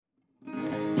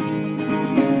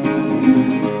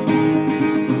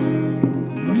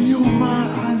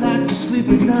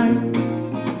night.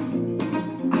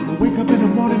 I wake up in the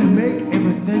morning and make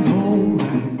everything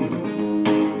alright.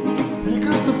 Pick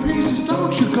up the pieces,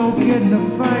 don't you go get in a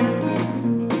fight.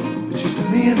 It's just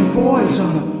me and the boys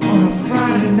on a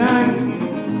Friday night.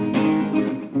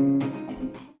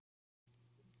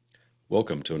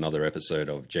 Welcome to another episode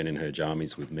of Jen and Her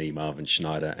Jammies with me, Marvin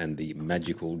Schneider, and the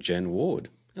magical Jen Ward.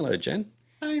 Hello, Jen.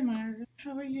 Hi, Marvin.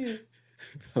 How are you?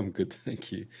 I'm good,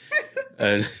 thank you.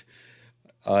 And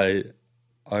I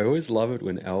always love it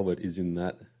when Albert is in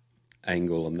that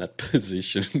angle and that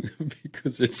position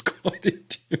because it's quite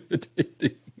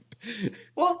intimidating.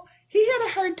 Well, he had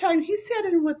a hard time. He sat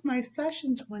in with my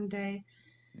sessions one day,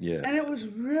 Yeah. and it was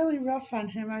really rough on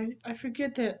him. I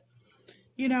forget that,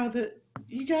 that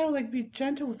you gotta be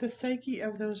gentle with the psyche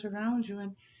of those around you,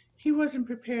 and he wasn't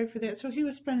prepared for that. So he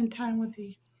was spending time with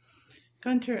the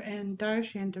Gunter and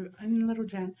Darcy and Little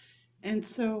Jen, and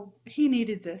so he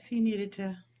needed this. He needed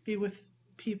to be with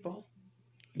people.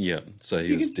 Yeah, so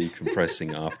he was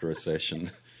decompressing after a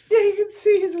session. Yeah, you can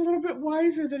see he's a little bit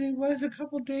wiser than he was a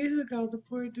couple days ago, the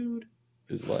poor dude.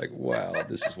 It's like, wow,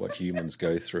 this is what humans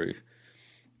go through.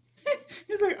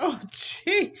 He's like, oh,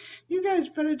 gee, you guys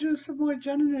better do some more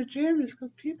Jen and Her Jammies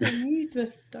because people need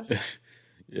this stuff.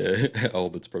 Yeah,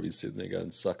 Albert's probably sitting there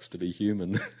going, sucks to be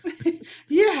human.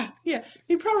 Yeah.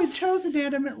 He probably chose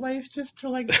inanimate life just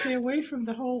to stay away from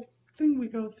the whole thing we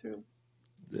go through.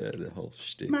 Yeah, the whole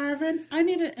shtick. Marvin, I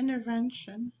need an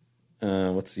intervention.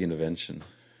 What's the intervention?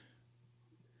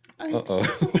 Uh-oh.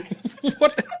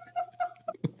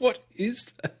 What is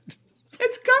that?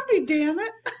 It's Gumby, damn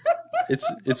it.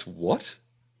 It's what?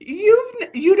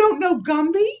 You don't know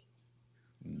Gumby?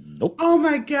 Nope. Oh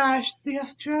my gosh, the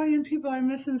Australian people are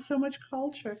missing so much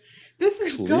culture. This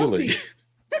is Clearly. Gumby.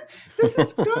 This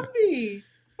is Gumby.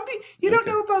 You don't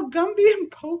know about Gumby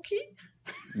and Pokey?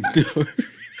 No.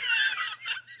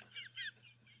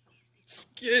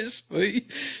 Excuse me.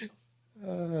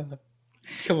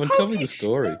 Come on, tell me the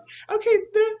story. Okay,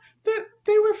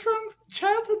 they were from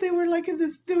childhood. They were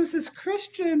there was this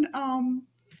Christian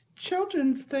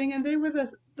children's thing, and they were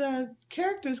the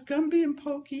characters Gumby and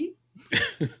Pokey.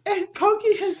 And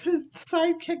Pokey has his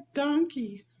sidekick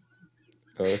Donkey.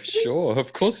 Oh, sure,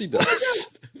 of course he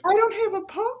does. I don't have a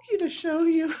Pokey to show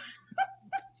you.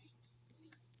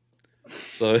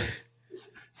 So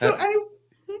go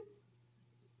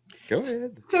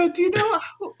ahead. So do you know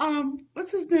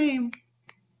what's his name?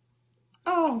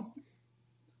 Oh,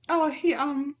 he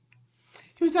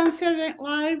was on Saturday Night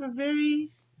Live, a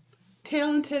very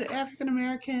talented African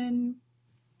American.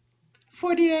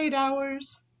 48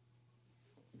 Hours.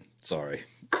 Sorry.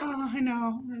 Oh, I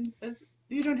know.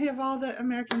 You don't have all the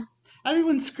American.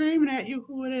 Everyone's screaming at you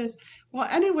who it is. Well,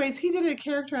 anyways, he did a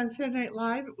character on Saturday Night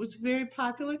Live. It was very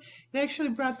popular. It actually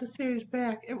brought the series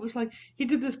back. It was like he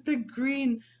did this big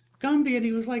green Gumby, and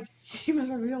he was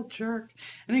a real jerk.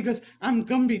 And he goes, "I'm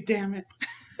Gumby, damn it."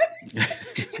 And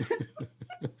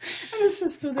it's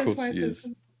just so that's why I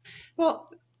said.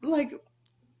 Well,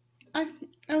 I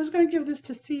was going to give this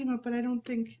to Seema, but I don't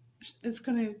think it's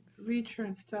going to reach her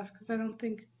and stuff because I don't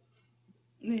think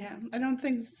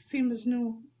Seema's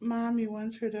new mommy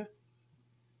wants her to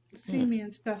see me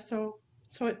and stuff. So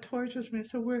it tortures me.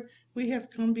 So we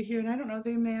have Gumby here, and I don't know,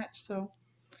 they match, so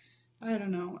I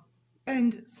don't know.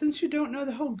 And since you don't know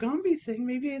the whole Gumby thing,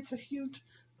 maybe it's a huge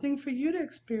thing for you to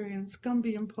experience,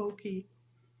 Gumby and Pokey.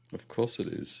 Of course it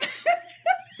is.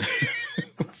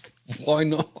 Why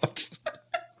not?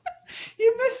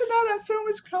 You're missing out on so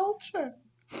much culture.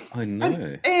 I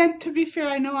know. And to be fair,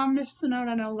 I know I'm missing out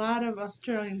on a lot of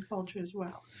Australian culture as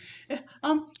well.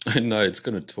 I know, it's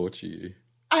going to torture you.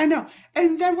 I know.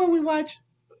 And then when we watch,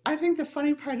 I think the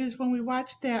funny part is when we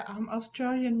watched that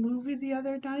Australian movie the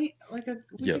other night, like a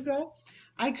week ago,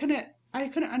 I couldn't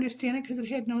understand it because it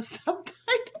had no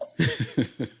subtitles.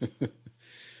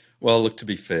 Well, look, to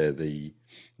be fair, the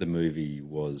movie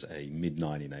was a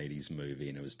mid-1980s movie,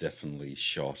 and it was definitely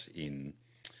shot in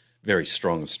very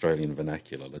strong Australian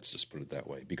vernacular, let's just put it that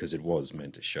way, because it was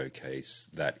meant to showcase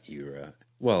that era.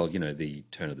 Well, the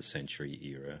turn of the century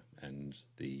era and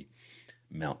the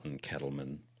mountain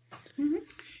cattlemen. Mm-hmm.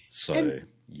 So, and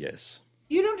yes.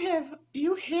 You have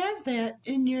that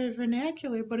in your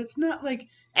vernacular, but it's not like,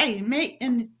 hey, mate,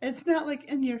 and it's not like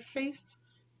in your face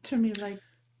to me, like.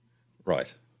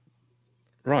 Right.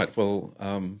 Well,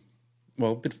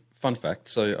 bit fun fact.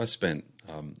 So I spent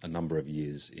a number of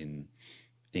years in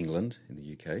England, in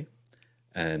the UK,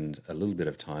 and a little bit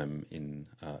of time in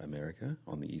America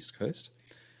on the East Coast.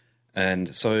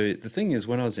 And so the thing is,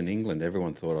 when I was in England,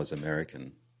 everyone thought I was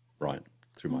American, right,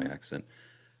 through my accent.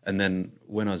 And then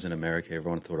when I was in America,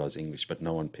 everyone thought I was English, but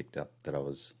no one picked up that I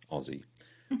was Aussie.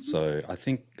 So I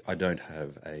think I don't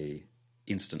have a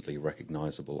instantly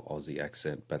recognizable Aussie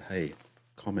accent, but hey,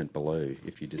 comment below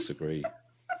if you disagree.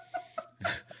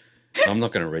 I'm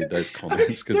not going to read those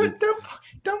comments because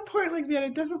Don't point like that.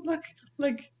 It doesn't look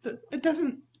like it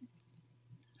doesn't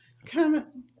comment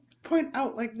point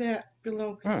out like that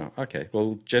below. oh, okay.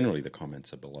 Well, generally the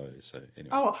comments are below. So anyway,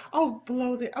 Oh,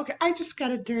 below there. Okay, I just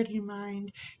got a dirty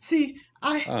mind. See,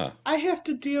 ah, I have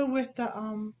to deal with the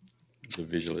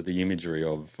imagery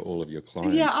of all of your yeah,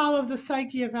 clients. all of the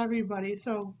psyche of everybody.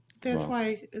 So that's Well,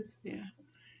 why it's yeah.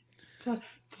 So,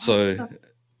 so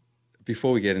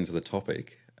before we get into the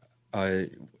topic, I,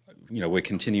 we're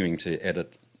continuing to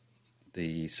edit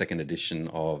the second edition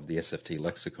of the SFT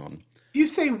lexicon, you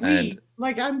say and we,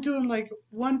 like I'm doing like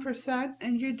 1%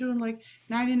 and you're doing like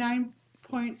 99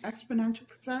 point exponential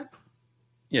percent.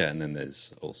 yeah, and then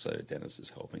there's also Dennis is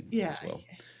helping Yeah. as well.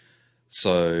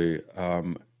 So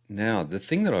now the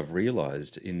thing that I've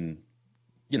realized in,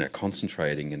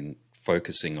 concentrating and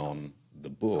focusing on the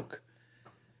book,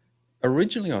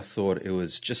 originally I thought it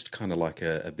was just kind of like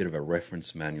a bit of a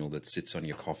reference manual that sits on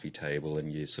your coffee table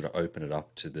and you sort of open it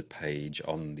up to the page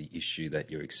on the issue that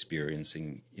you're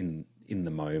experiencing in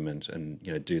the moment and,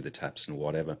 do the taps and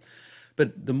whatever.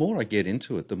 But the more I get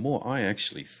into it, the more I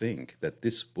actually think that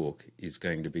this book is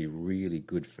going to be really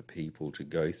good for people to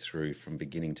go through from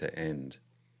beginning to end.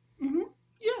 Mm-hmm.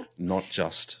 Yeah. Not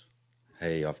just,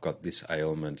 hey, I've got this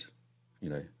ailment,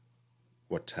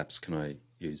 what taps can I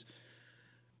use?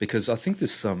 Because I think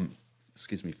there's some,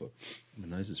 excuse me, my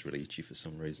nose is really itchy for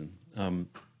some reason.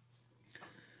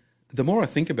 The more I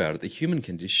think about it, the human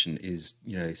condition is,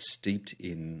 steeped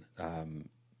in,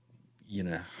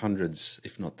 hundreds,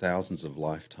 if not thousands of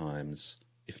lifetimes,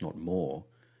 if not more,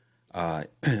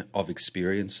 of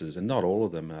experiences. And not all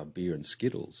of them are beer and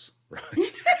Skittles, right?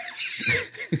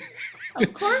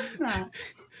 Of course not.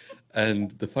 And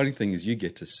the funny thing is you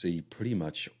get to see pretty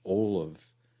much all of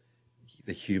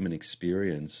the human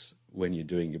experience when you're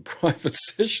doing your private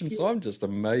session. So I'm just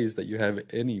amazed that you have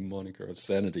any moniker of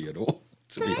sanity at all,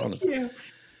 to be honest. Thank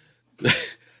you.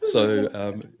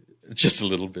 So just a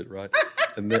little bit, right?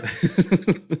 And then,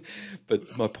 but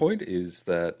my point is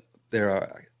that there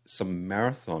are some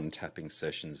marathon tapping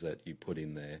sessions that you put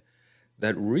in there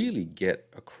that really get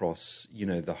across,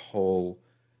 the whole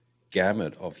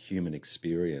gamut of human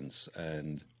experience.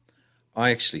 And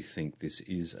I actually think this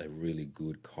is a really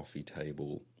good coffee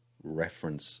table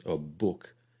reference or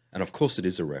book. And of course it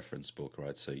is a reference book,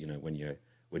 right? So, when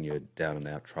you're down and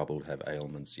out, troubled, have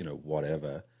ailments,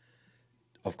 whatever,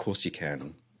 of course you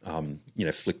can,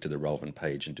 flick to the relevant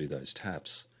page and do those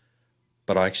taps.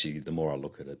 But actually, the more I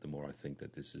look at it, the more I think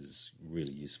that this is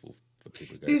really useful for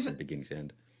people to go from beginning to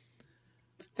end.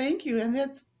 Thank you. And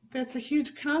that's a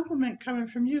huge compliment coming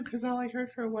from you because all I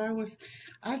heard for a while was,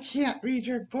 I can't read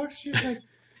your books. You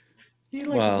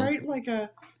write like a.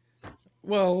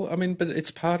 Well, I mean, but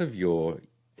it's part of your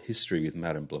history with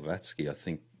Madame Blavatsky. I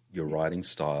think your writing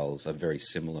styles are very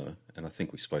similar. And I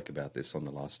think we spoke about this on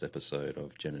the last episode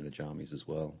of Jenna Najami's as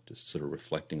well, just sort of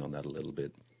reflecting on that a little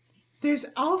bit. There's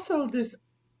also this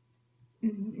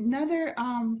another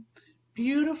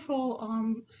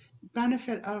beautiful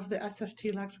benefit of the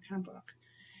SFT lexicon book.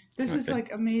 This is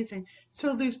like amazing.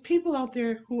 So there's people out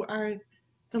there who are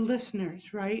the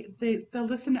listeners, right? They'll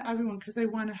listen to everyone because they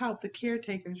want to help the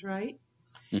caretakers, right?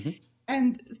 Mm-hmm.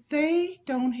 And they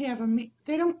don't have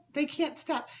they can't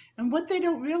stop. And what they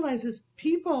don't realize is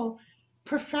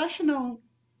professional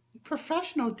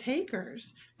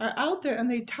takers are out there and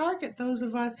they target those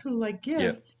of us who like give,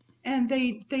 Yeah. and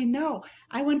they know.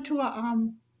 I went to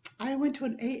an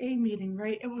AA meeting,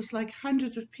 right? It was like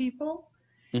hundreds of people.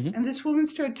 Mm-hmm. And this woman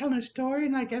started telling her story,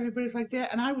 and like everybody's like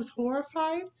that, and I was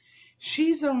horrified.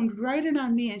 She zoned right in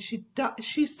on me, and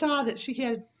she saw that she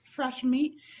had fresh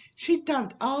meat. She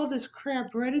dumped all this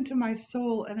crap right into my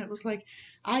soul, and it was like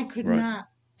I could Right. not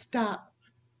stop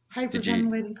Did you?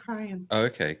 hyperventilating, crying. Oh,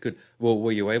 okay, good. Well,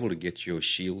 were you able to get your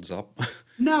shields up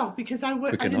No, because I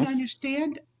quick didn't enough?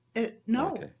 understand it.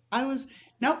 No, Okay. I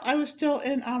was still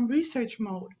in research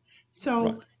mode. Right.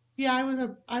 So yeah,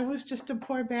 I was just a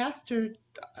poor bastard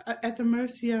at the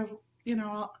mercy of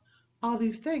all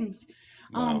these things.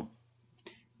 Wow.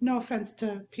 No offense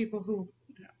to people who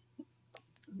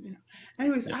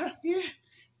Anyways, Yep.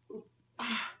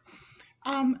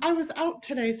 I was out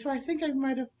today, so I think I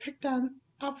might have picked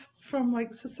up from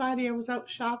like society. I was out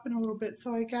shopping a little bit,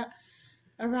 so I got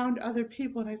around other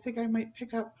people, and I think I might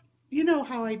pick up. You know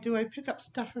how I do. I pick up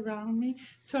stuff around me.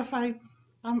 So if I'm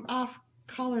off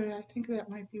color, I think that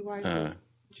might be why. So,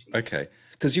 Okay.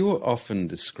 Because you often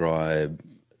describe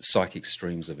psychic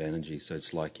streams of energy. So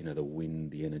it's like, the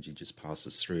wind, the energy just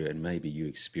passes through, and maybe you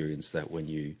experience that when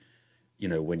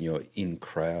when you're in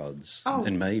crowds, Oh.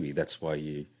 and maybe that's why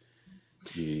you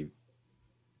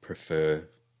prefer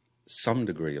some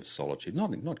degree of solitude,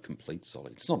 not complete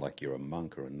solitude. It's not like you're a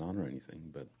monk or a nun or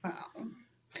anything, but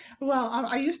Well,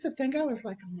 I used to think I was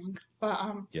like a monk,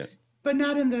 yeah, but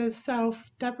not in the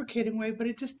self-deprecating way. But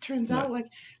it just turns no, out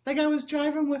like I was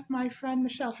driving with my friend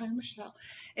Michelle. Hi, Michelle,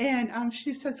 and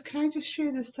she says, "Can I just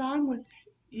share this song with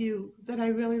you that I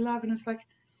really love?" And it's like,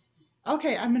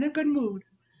 okay, I'm in a good mood.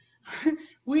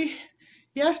 we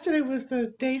Yesterday was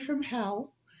the day from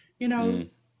hell. You know, mm,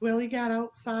 Willie got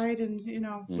outside, and we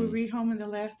mm, rehoming the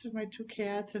last of my two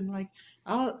cats, and like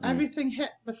all mm, everything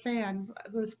hit the fan,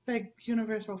 this big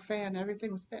universal fan.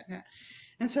 Everything was hitting it,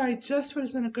 and so I just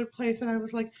was in a good place, and I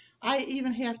was like, I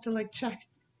even have to like check.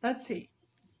 Let's see.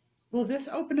 Will this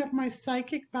open up my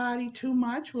psychic body too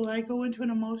much? Will I go into an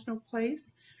emotional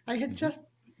place? I had mm-hmm, just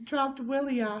dropped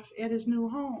Willie off at his new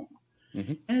home.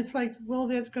 mm-hmm, And it's like, well,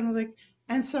 that's gonna like,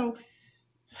 and so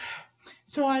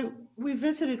we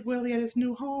visited Willie at his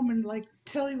new home, and like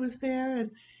Tilly was there,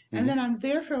 and mm-hmm, then I'm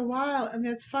there for a while, and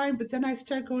that's fine. But then I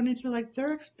start going into like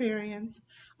their experience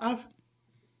of,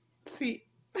 see,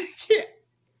 I can't,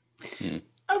 mm,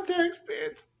 of their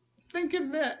experience,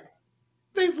 thinking that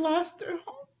they've lost their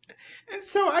home, and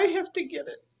so I have to get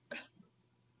it.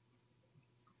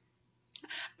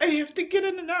 I have to get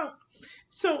in and out.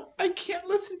 So I can't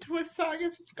listen to a song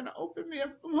if it's gonna open me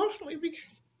up emotionally,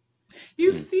 because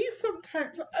you mm. see,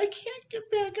 sometimes I can't get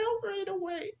back out right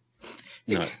away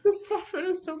No, because the suffering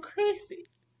is so crazy.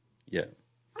 yeah,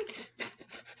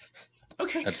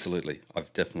 Okay. absolutely.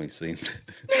 I've definitely seen.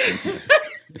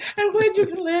 I'm glad you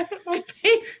can laugh at my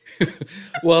pain.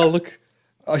 Well, look,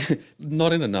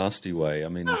 not in a nasty way. I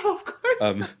mean, Oh, of course.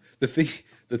 um, the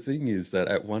thing is that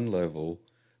at one level,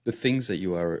 the things that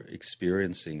you are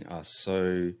experiencing are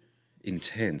so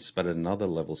intense, but at another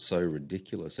level, so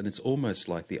ridiculous. And it's almost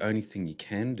like the only thing you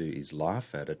can do is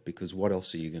laugh at it, because what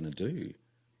else are you going to do?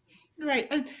 Right.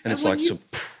 And it's when like,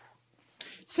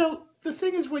 so the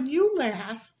thing is, when you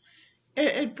laugh,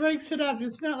 it breaks it up.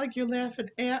 It's not like you're laughing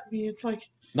at me. It's like,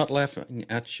 not laughing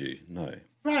at you, no.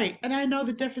 right, and I know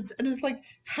the difference. And it's like,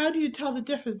 how do you tell the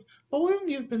difference? Well, when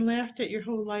you've been laughed at your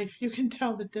whole life, you can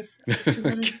tell the difference. You know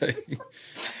what I mean? Okay.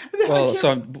 I Well,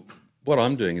 can't- what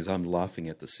I'm doing is I'm laughing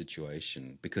at the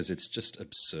situation because it's just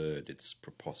absurd. It's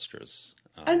preposterous.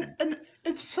 and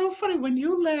it's so funny when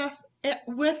you laugh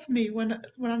with me when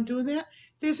I'm doing that.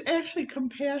 There's actually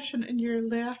compassion in your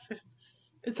laughing.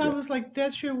 It's Yeah, almost like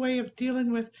that's your way of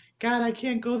dealing with, God, I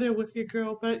can't go there with you,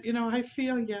 girl, but I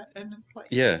feel you, and it's like,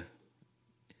 yeah,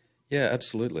 yeah,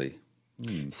 absolutely.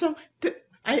 Hmm. so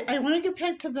I want to get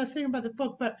back to the thing about the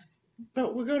book, but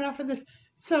we're going off of this.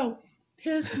 So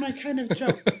here's my kind of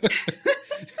joke.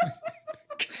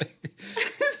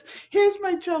 Here's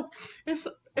my joke. It's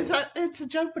a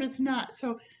joke, but it's not.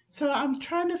 So I'm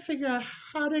trying to figure out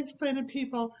how to explain to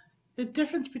people the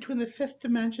difference between the fifth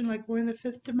dimension, like we're in the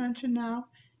fifth dimension now,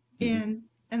 Hmm.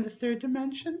 and the third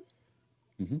dimension.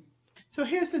 Hmm. So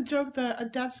here's the joke the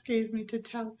adepts gave me to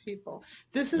tell people.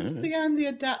 This is All right. the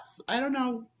adepts. I don't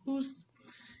know who's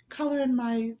coloring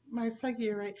my psyche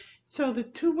right. So the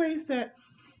two ways that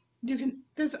you can,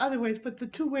 there's other ways, but the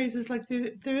two ways is like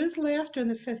there is laughter in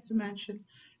the fifth dimension,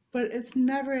 but it's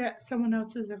never at someone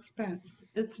else's expense.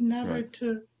 It's never Right.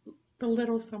 to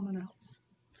belittle someone else.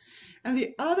 And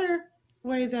the other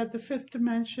way that the fifth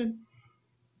dimension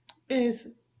is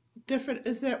different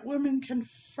is that women can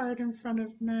fart in front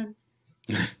of men.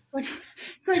 Like,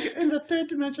 like in the third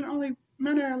dimension, only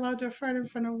men are allowed to fart in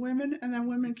front of women, and then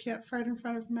women can't fart in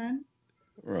front of men.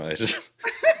 Right.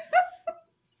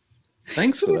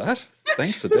 Thanks for that.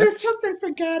 Thanks, So there's Adept. something for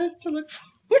goddess to look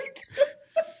forward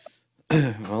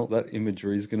to. Well, that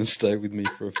imagery is going to stay with me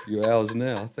for a few hours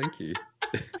now. Thank you.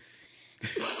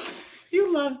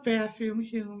 You love bathroom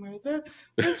humor.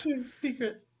 That's your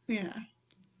secret. Yeah.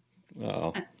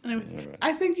 Well, Anyways, all right.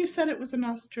 I think you said it was an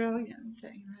Australian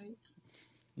thing, right?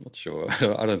 Not sure.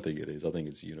 I don't think it is. I think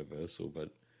it's universal. But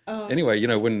Oh, anyway,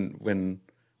 when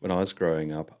I was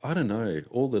growing up, I don't know,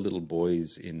 all the little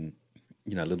boys in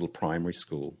little primary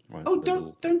school, right? oh, The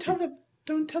little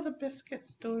don't tell the biscuit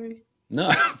story.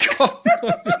 no, God,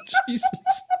 no, Jesus.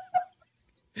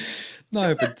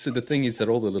 No, but so the thing is that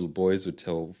all the little boys would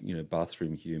tell,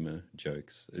 bathroom humor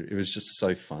jokes. It was just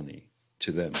so funny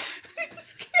to them.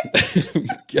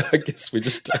 I guess we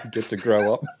just don't get to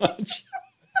grow up much.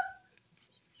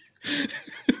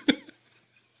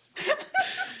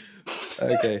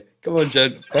 Okay, come on,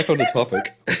 Jen. Back on the topic.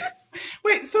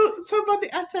 Wait, so about the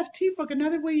SFT book,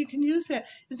 another way you can use it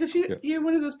is if Yeah. you're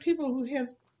one of those people who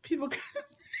have people.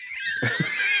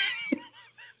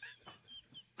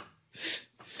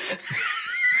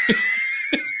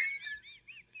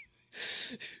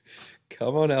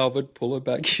 Come on, Albert, pull it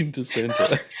back into center.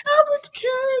 Albert's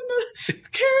carrying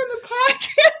the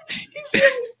podcast. He's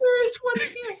having a serious one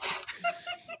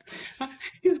here.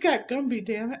 He's got Gumby,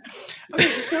 damn it. Okay,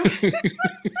 so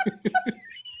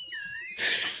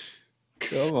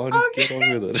Come on, Okay. get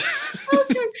on with it.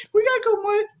 okay, we gotta go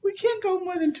more. We can't go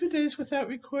more than 2 days without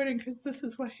recording because this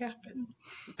is what happens.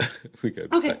 We go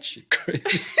Okay. batshit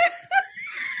crazy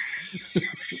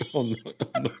on the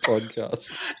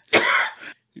podcast.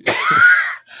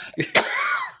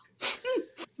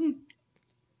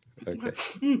 Okay.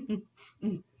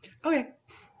 Okay,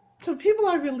 so people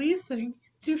are releasing.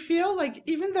 Do you feel like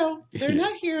even though they're Yeah.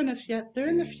 not hearing us yet, they're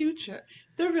in the future.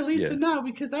 They're releasing now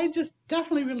because I just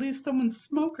definitely released someone's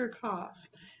smoker cough,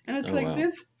 and it's Oh, like wow.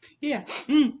 this. Yeah,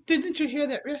 didn't you hear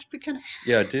that raspy kind of?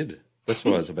 Yeah, I did. That's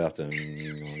what I was about to.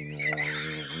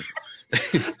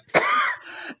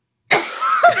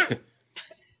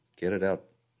 Get it out.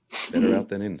 Better out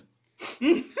than in.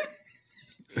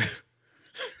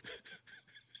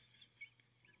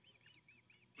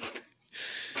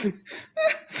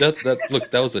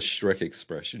 Look, that was a Shrek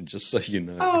expression, just so you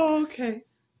know. Oh, okay.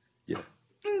 Yeah.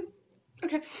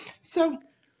 Okay, so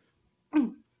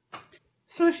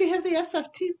if you have the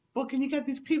SFT book and you got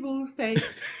these people who say,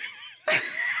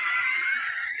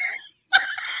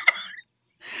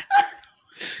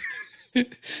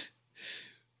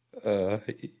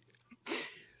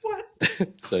 "What?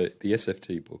 So the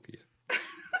SFT book here.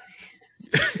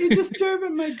 You're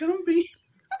disturbing my Gumby."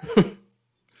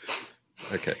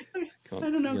 Okay. Come on. I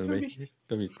don't know,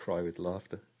 Let me cry with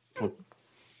laughter. Come on.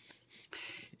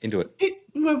 Into it.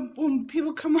 When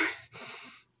people come on,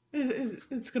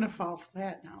 it's gonna fall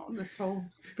flat now. This whole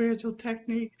spiritual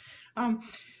technique,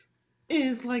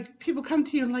 is like people come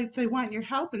to you and like they want your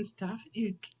help and stuff.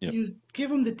 You give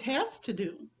them the tasks to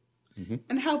do,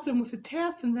 and help them with the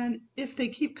tasks. And then if they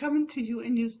keep coming to you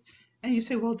and you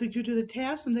say, "Well, did you do the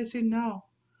tasks?" and they say no,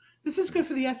 this is good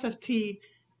for the SFT,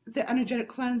 the energetic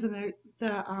cleanse, and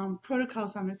the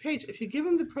protocols on my page. If you give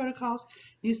them the protocols,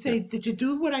 you say, "Did you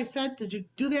do what I said? Did you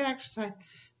do that exercise?"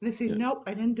 And they say, "Nope,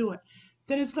 I didn't do it."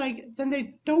 Then it's like, then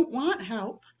they don't want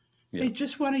help. They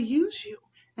just want to use you.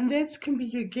 And this can be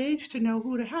your gauge to know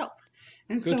who to help.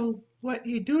 And so what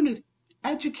you're doing is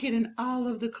educating all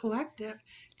of the collective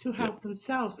to help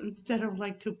themselves instead of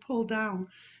like to pull down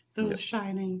those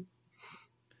shining.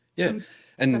 Yeah.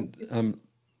 And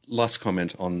last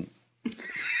comment on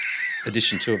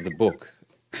edition 2 of the book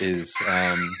is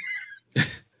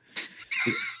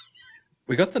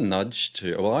we got the nudge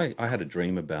to, well, I had a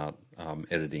dream about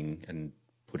editing and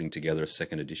putting together a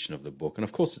second edition of the book. And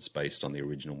of course it's based on the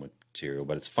original material,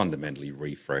 but it's fundamentally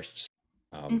refreshed.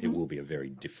 It will be a very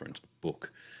different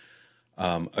book.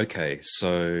 Okay,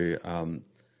 so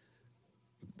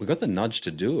we got the nudge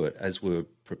to do it as we were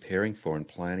preparing for and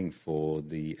planning for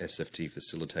the SFT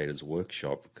Facilitators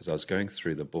Workshop, because I was going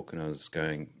through the book and I was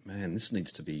going, man, this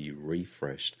needs to be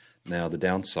refreshed. Now, the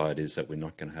downside is that we're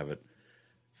not going to have it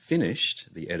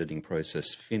finished, the editing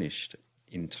process finished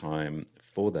in time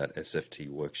for that SFT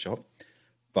workshop.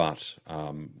 But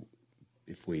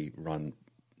if we run,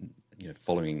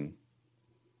 following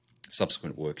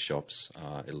subsequent workshops,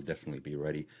 it'll definitely be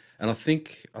ready. And I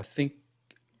think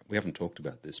we haven't talked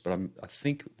about this, but I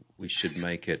think we should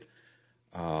make it,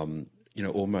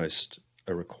 almost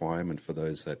a requirement for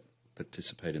those that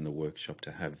participate in the workshop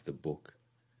to have the book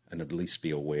and at least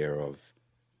be aware of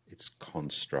its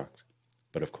construct.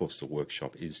 But of course, the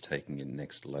workshop is taking it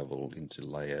next level into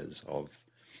layers of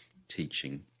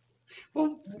teaching.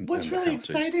 Well, what's really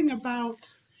exciting about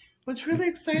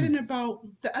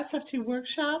the SFT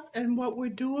workshop and what we're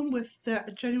doing with the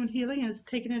genuine healing is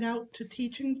taking it out to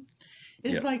teaching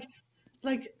is like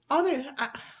other.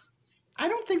 I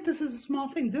don't think this is a small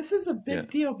thing. This is a big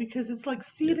deal because it's like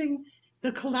seeding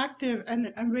the collective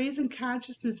and raising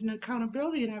consciousness and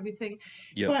accountability and everything.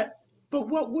 But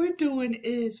what we're doing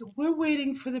is we're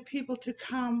waiting for the people to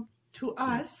come to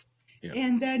us,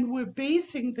 and then we're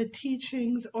basing the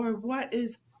teachings or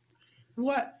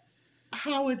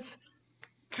how it's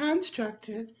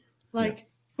constructed, like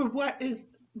for what is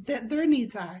that their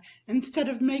needs are, instead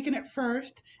of making it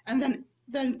first and then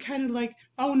kind of like,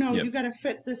 oh no, you got to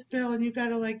fit this bill and you got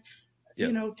to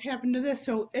tap into this.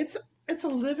 So it's a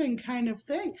living kind of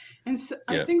thing, and so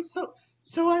I think so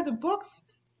are the books.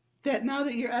 That now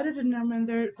that you're editing them and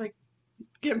they're like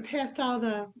getting past all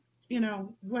the,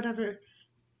 whatever,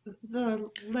 the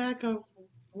lack of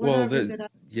whatever.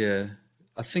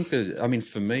 I think that, I mean,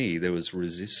 for me, there was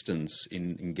resistance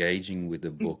in engaging with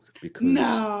the book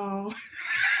No.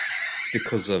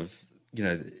 because of, you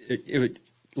know,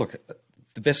 look,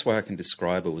 the best way I can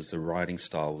describe it was the writing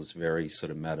style was very sort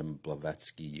of Madame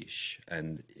Blavatsky-ish,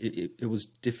 and it was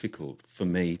difficult for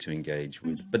me to engage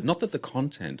with. But not that the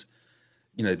content,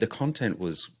 you know, the content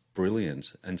was brilliant,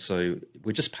 and so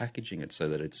we're just packaging it so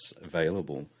that it's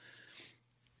available.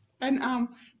 And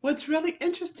what's really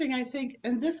interesting, I think, I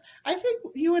think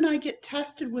you and I get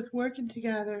tested with working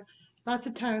together lots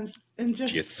of times, and Do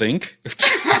just you think?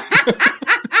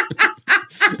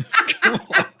 Come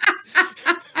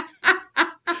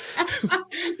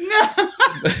no.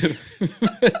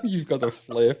 on. You've got a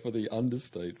flair for the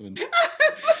understatement.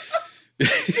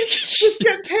 Just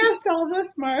get past all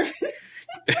this, Mark.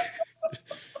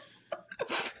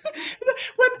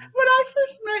 When I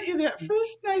first met you, that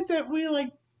first night that we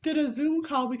like did a Zoom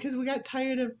call because we got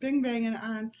tired of Bing Banging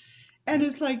on, and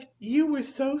it's like you were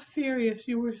so serious,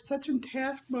 you were such in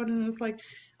task mode, and it's like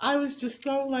I was just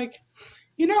so like,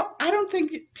 I don't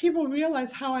think people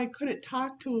realize how I couldn't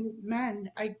talk to men.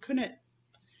 I couldn't,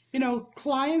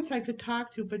 clients I could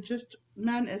talk to, but just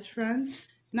men as friends,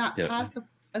 not Yeah. possible.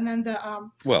 And then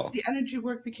Well, the energy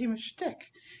work became a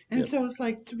shtick, and yeah, so it's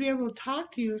like to be able to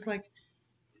talk to you is like,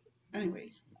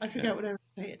 anyway, I yeah, forgot what I was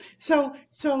saying.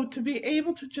 So to be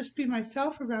able to just be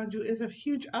myself around you is a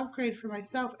huge upgrade for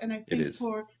myself, and I it think is.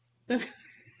 for the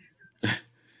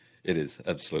It is,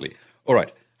 absolutely. All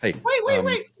right. Hey, wait,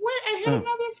 I had oh,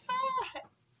 another thought.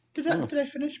 Did I oh, did I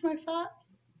finish my thought?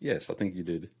 yes, I think you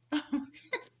did.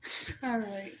 All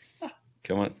right.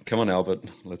 Come on, Albert.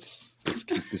 Let's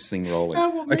keep this thing rolling. I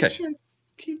will make Okay. sure to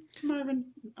keep Marvin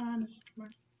honest.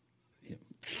 Mark. Yeah,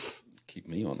 keep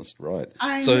me honest, right?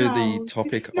 I So the know.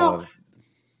 topic No, of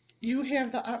you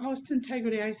have the utmost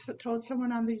integrity. Told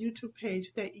someone on the YouTube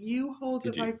page that you hold the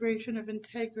did you? vibration of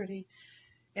integrity,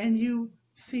 and you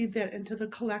seed that into the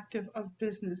collective of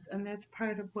business, and that's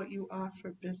part of what you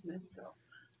offer business. So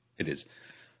It is.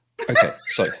 Okay,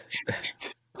 so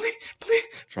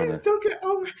trying please to don't get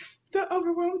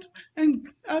overwhelmed and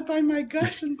by my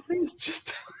gush, and please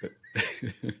just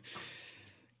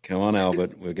come on,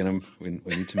 Albert. We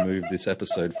need to move this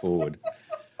episode forward.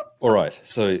 All right.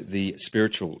 So the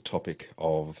spiritual topic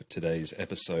of today's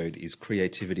episode is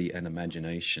creativity and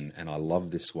imagination, and I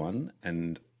love this one.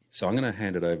 And so I'm going to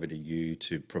hand it over to you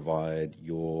to provide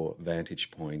your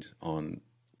vantage point on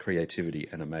creativity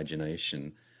and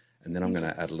imagination, and then I'm going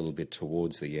to add a little bit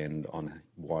towards the end on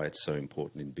why it's so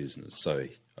important in business. So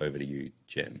over to you,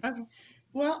 Jen. okay.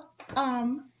 Well,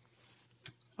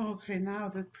 okay, now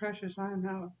the pressure's on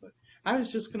now. But I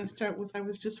was just gonna start with I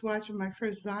was just watching my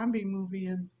first zombie movie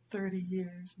in 30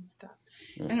 years and stuff,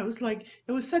 and it was like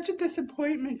it was such a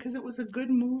disappointment because it was a good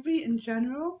movie in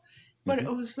general, but Mm-hmm.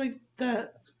 it was like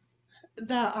the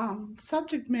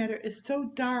subject matter is so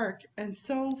dark and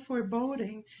so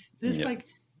foreboding that it's Yeah. like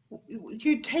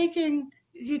you're taking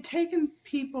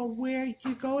people where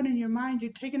you're going in your mind.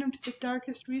 You're taking them to the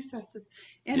darkest recesses,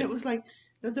 and Yeah. it was like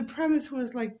the premise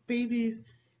was like babies.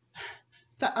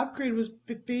 The upgrade was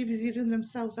babies eating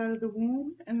themselves out of the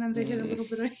womb, and then they had a Mm, little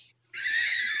bit of.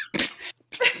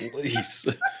 please.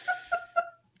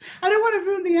 I don't want to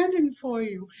ruin the ending for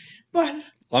you, but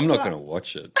I'm not but going to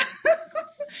watch it.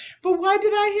 but why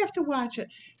did I have to watch it?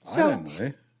 I So don't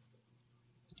know.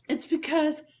 it's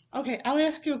because, okay, I'll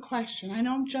ask you a question. I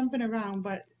know I'm jumping around,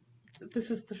 but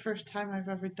this is the first time I've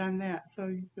ever done that,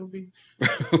 so you'll be.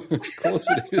 Of course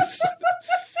it is.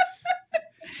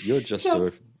 You're just So,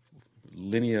 a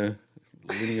linear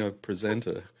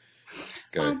presenter.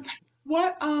 Go.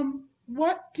 um,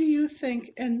 what do you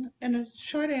think? In a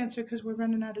short answer, because we're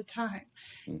running out of time.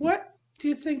 Mhm. What do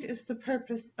you think is the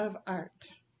purpose of art?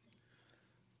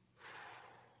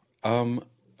 Um,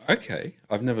 okay.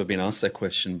 I've never been asked that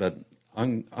question, but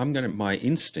I'm gonna. My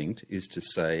instinct is to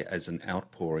say as an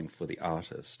outpouring for the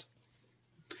artist.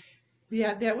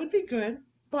 Yeah, that would be good,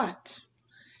 but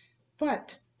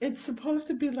it's supposed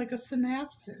to be like a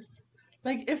synapses.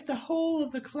 Like if the whole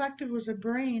of the collective was a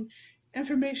brain,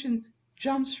 information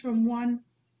jumps from one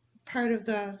part of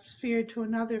the sphere to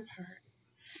another part.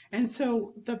 And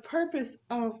so the purpose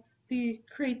of the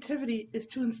creativity is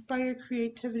to inspire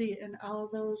creativity in all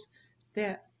those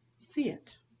that see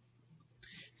it.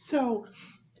 So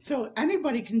so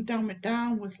anybody can dumb it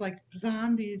down with like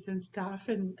zombies and stuff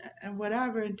and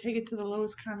whatever and take it to the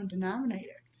lowest common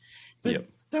denominator. But Yep.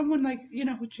 someone like you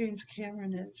know who James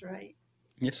Cameron is, right?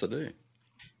 Yes, I do.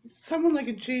 Someone like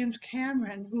a James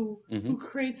Cameron Hmm. who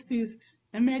creates these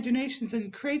imaginations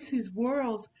and creates these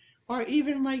worlds, or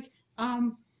even like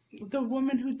the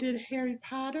woman who did Harry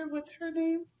Potter, what's her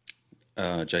name?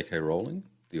 J.K. Rowling,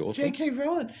 the author. J.K.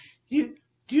 Rowling, you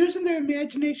using their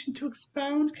imagination to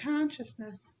expound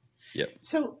consciousness. Yep.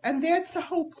 So, and that's the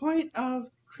whole point of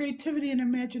creativity and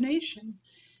imagination,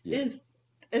 Yep.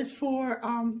 is for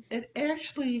it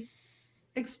actually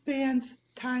expands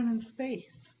time and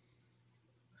space.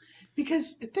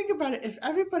 Because think about it, if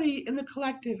everybody in the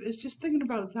collective is just thinking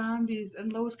about zombies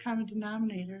and lowest common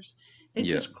denominators, it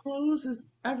Yeah. just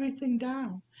closes everything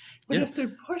down. But Yeah. if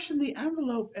they're pushing the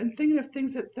envelope and thinking of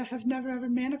things that have never ever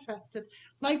manifested,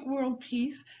 like world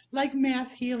peace, like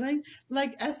mass healing,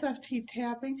 like SFT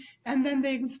tapping, and then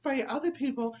they inspire other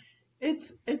people,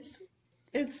 it's it's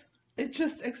it's it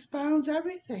just expounds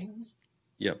everything.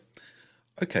 Yep.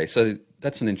 Okay, so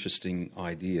that's an interesting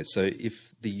idea. So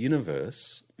if the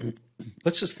universe,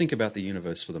 let's just think about the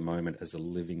universe for the moment as a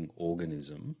living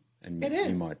organism, and It you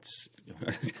is. might.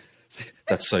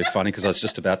 That's so funny because I was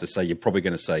just about to say you're probably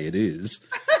going to say it is.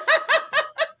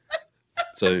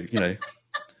 So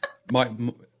my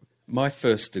my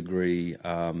first degree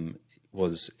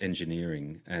was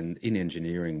engineering, and in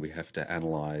engineering we have to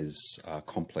analyze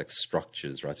complex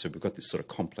structures, right? So we've got this sort of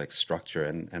complex structure,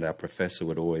 and our professor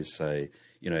would always say,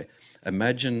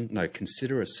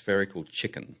 consider a spherical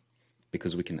chicken,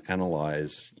 because we can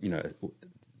analyze,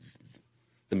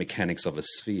 the mechanics of a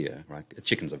sphere, right?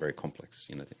 Chickens are very complex,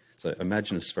 So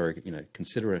imagine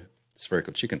consider a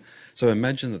spherical chicken. So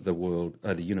imagine that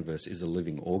the universe is a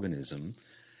living organism.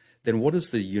 Then what does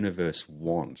the universe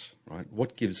want, right?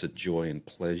 What gives it joy and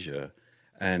pleasure?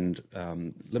 And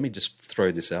let me just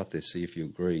throw this out there, see if you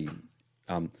agree.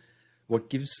 What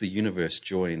gives the universe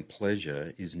joy and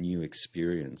pleasure is new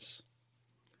experience.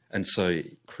 And so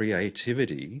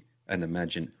creativity and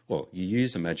you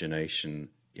use imagination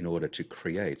in order to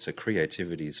create. So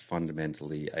creativity is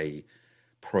fundamentally a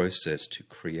process to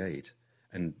create.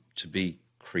 And to be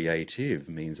creative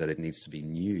means that it needs to be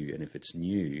new. And if it's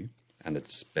new and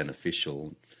it's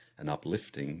beneficial and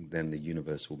uplifting, then the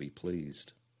universe will be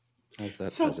pleased. How's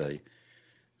that So as a...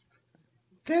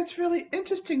 that's really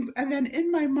interesting. And then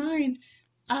in my mind,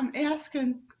 I'm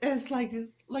asking as like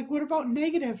what about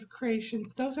negative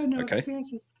creations? Those are no Okay,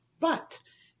 experiences. But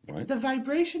right? the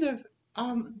vibration of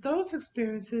those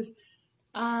experiences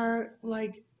are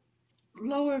like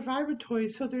lower vibratory,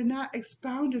 so they're not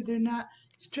expounded, they're not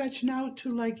stretching out to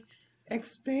like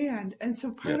expand. And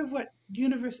so part Yep, of what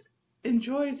universe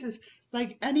enjoys is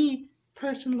like any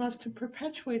person loves to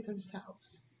perpetuate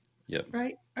themselves, yep,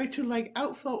 right? Or to like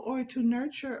outflow or to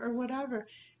nurture or whatever.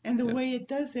 And the yep, way it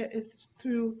does it is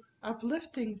through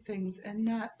uplifting things and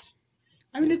not,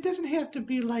 I mean, yep, it doesn't have to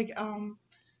be like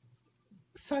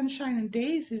sunshine and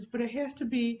daisies, but it has to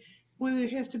be, whether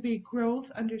it has to be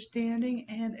growth, understanding,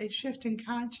 and a shift in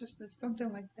consciousness,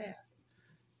 something like that.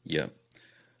 yep.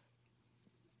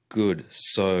 Good.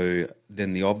 So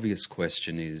then the obvious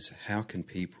question is, how can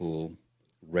people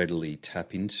readily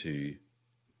tap into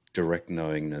direct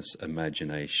knowingness,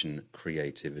 imagination,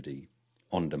 creativity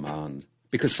on demand?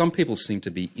 Because some people seem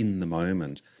to be in the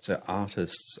moment. So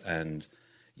artists and,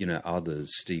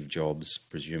 others, Steve Jobs,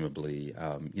 presumably,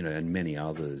 and many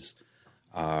others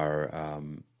are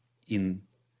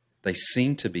they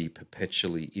seem to be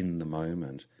perpetually in the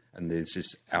moment. And there's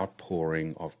this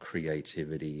outpouring of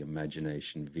creativity,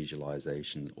 imagination,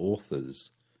 visualization, authors,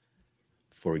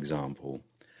 for example.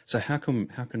 So how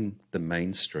can the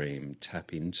mainstream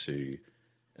tap into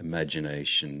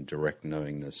imagination, direct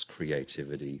knowingness,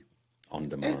 creativity on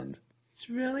demand? It's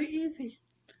really easy.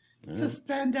 Yeah,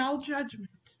 Suspend all judgment.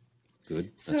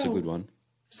 good. That's a good So, one.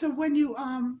 so when you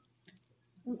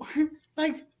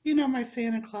like my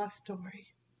Santa Claus story.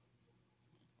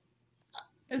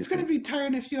 It's Hit going to me. be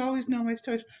tiring if you always know my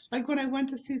stories. Like when I went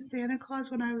to see Santa Claus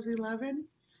when I was 11,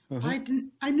 Uh-huh.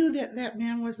 I knew that that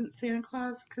man wasn't Santa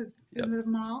Claus because in Yep.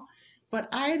 the mall, but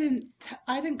I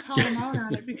didn't call him out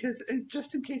on it because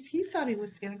just in case he thought he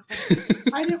was Santa Claus,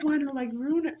 I didn't want to like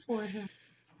ruin it for him.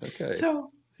 Okay.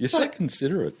 So, You're so but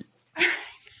considerate.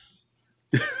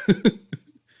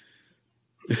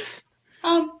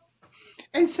 um,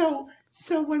 and so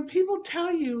when people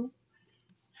tell you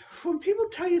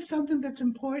something that's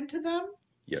important to them,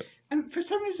 Yep. and for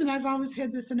some reason I've always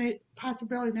had this innate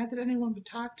possibility, not that anyone would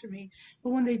talk to me, but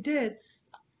when they did,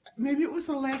 maybe it was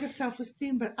a lack of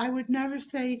self-esteem, but I would never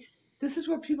say, this is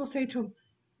what people say to them: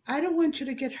 I don't want you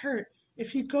to get hurt.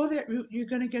 If you go that route, you're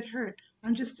going to get hurt.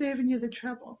 I'm just saving you the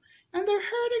trouble. And they're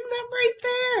hurting them right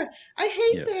there. I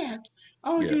hate Yep. that.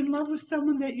 Oh, you're Yep. in love with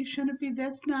someone that you shouldn't be.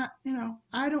 That's not, Yep.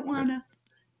 I don't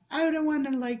want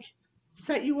to like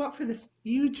set you up for this.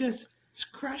 You just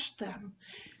crush them.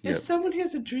 If Yep. someone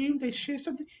has a dream, they share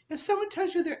something. If someone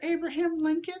tells you they're Abraham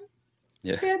Lincoln,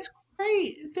 Yeah. that's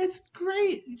great. That's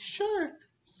great. Sure.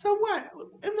 So what?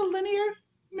 In the linear,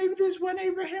 maybe there's one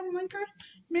Abraham Lincoln.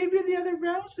 Maybe in the other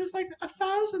realms, there's like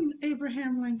 1,000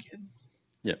 Abraham Lincolns.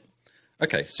 Yeah.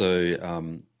 Okay,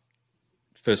 so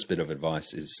first bit of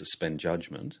advice is suspend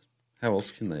judgment. How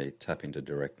else can they tap into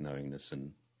direct knowingness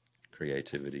and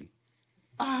creativity?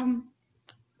 Um.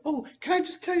 Oh, can I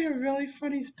just tell you a really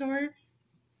funny story?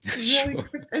 Really Sure.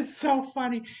 quick. It's so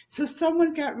funny. So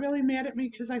someone got really mad at me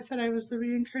because I said I was the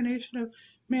reincarnation of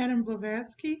Madame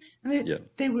Blavatsky, and Yeah.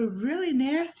 they were really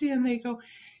nasty, and they go,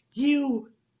 "You,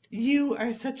 you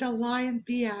are such a lying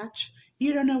biatch.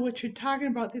 You don't know what you're talking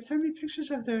about." They sent me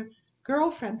pictures of their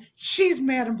girlfriend. She's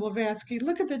Madame Blavatsky.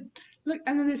 Look at the look,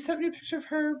 and then they sent me a picture of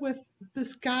her with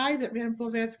this guy that Madame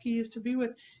Blavatsky used to be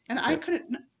with, and I Yep.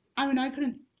 couldn't. I mean, I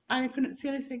couldn't see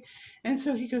anything. And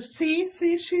so he goes, see,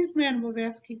 she's Madame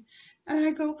Blavatsky. And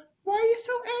I go, why are you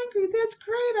so angry? That's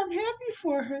great. I'm happy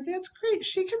for her. That's great.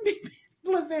 She can be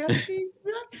Blavatsky.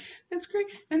 Right? That's great.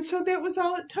 And so that was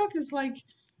all it took is like,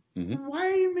 Hmm.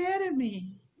 why are you mad at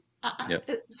me? Yep.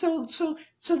 So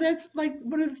that's like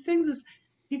one of the things is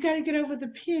you got to get over the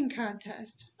peeing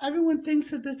contest. Everyone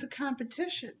thinks that that's a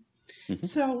competition. Hmm.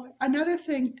 So another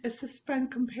thing is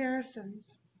suspend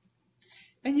comparisons.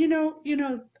 And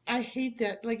I hate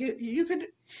that. Like you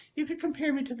could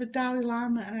compare me to the Dalai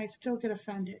Lama, and I still get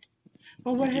offended.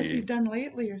 Well, what has he Yeah. done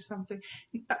lately, or something?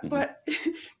 Hmm. But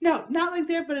no, not like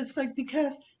that. But it's like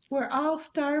because we're all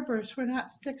starbursts, we're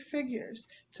not stick figures.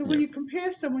 So when Yep. you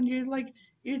compare someone, you'd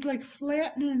like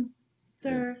flattening Yeah.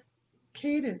 their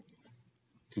cadence.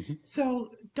 Hmm.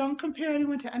 So don't compare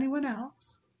anyone to anyone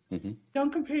else. Hmm.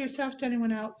 Don't compare yourself to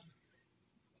anyone else.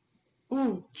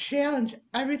 Ooh, challenge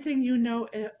everything you know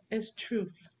is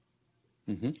truth.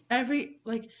 Hmm.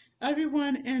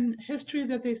 Everyone in history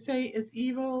that they say is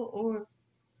evil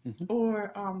Hmm.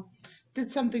 or did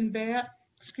something bad,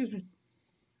 excuse me,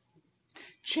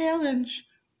 challenge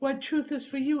what truth is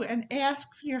for you and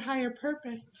ask for your higher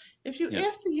purpose. If you Yep.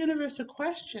 ask the universe a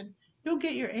question, you'll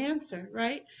get your answer,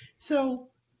 right? So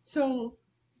so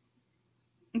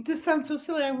this sounds so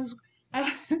silly. I,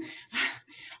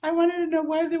 I wanted to know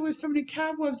why there were so many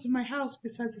cobwebs in my house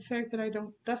besides the fact that I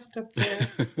don't dust up there.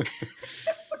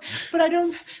 But I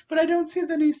don't but I don't see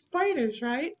any spiders,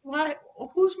 right? Why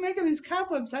who's making these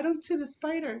cobwebs? I don't see the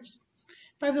spiders.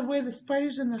 By the way, the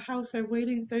spiders in the house are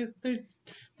waiting.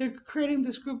 They're creating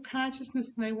this group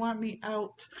consciousness and they want me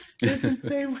out. They've been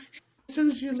saying as soon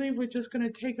as you leave, we're just going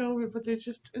to take over, but they're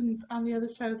just on the other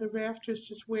side of the rafters,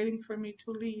 just waiting for me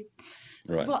to leave.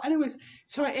 Right. Well, anyways,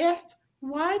 so I asked,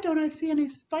 why don't I see any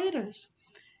spiders?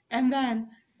 And then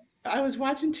I was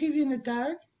watching TV in the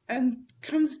dark, and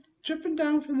comes dripping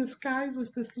down from the sky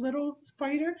was this little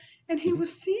spider, and he Hmm.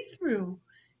 was see through.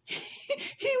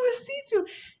 He was see through.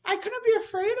 I couldn't be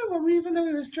afraid of him, even though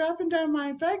he was dropping down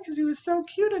my bed, because he was so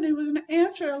cute, and he was a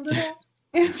little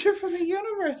answer from the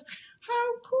universe.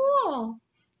 How cool!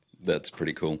 That's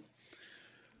pretty cool.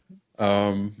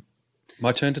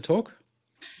 My turn to talk.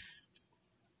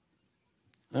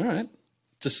 All right.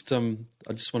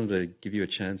 I just wanted to give you a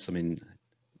chance. I mean,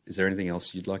 is there anything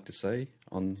else you'd like to say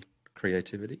on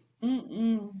creativity?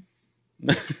 Mm-mm.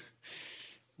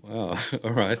 Wow.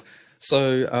 All right.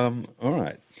 So, all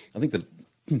right. I think that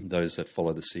those that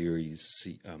follow the series,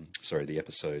 the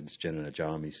episodes, Jen and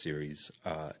Ajami series,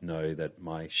 know that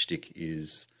my shtick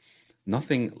is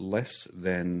nothing less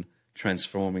than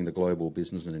transforming the global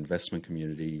business and investment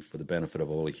community for the benefit of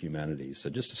all humanity. So,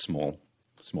 just a small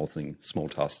thing, small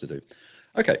task to do.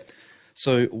 Okay.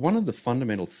 So, one of the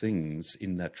fundamental things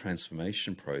in that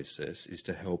transformation process is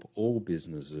to help all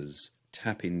businesses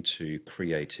tap into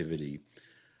creativity,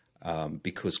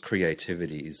 because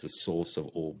creativity is the source of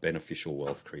all beneficial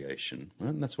wealth creation. Right?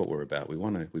 And that's what we're about. We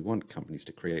want companies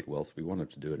to create wealth. We want them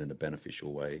to do it in a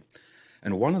beneficial way.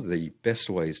 And one of the best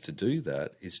ways to do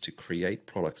that is to create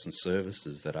products and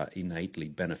services that are innately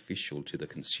beneficial to the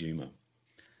consumer.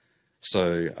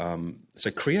 So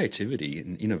creativity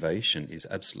and innovation is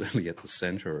absolutely at the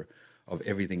center of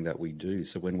everything that we do.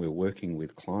 So when we're working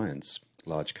with clients,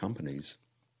 large companies,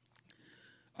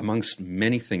 amongst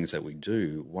many things that we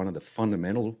do, one of the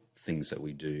fundamental things that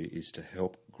we do is to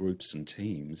help groups and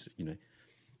teams,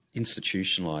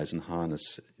 institutionalize and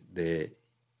harness their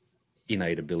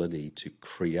innate ability to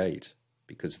create,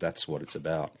 because that's what it's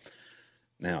about.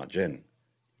 Now, Jen,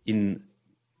 in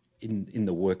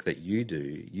the work that you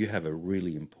do, you have a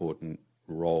really important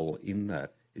role in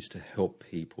that, is to help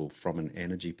people from an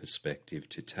energy perspective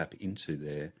to tap into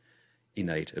their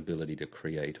innate ability to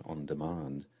create on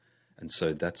demand. And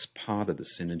so that's part of the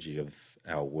synergy of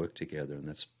our work together, and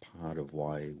that's part of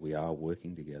why we are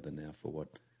working together now for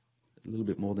a little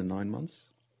bit more than 9 months?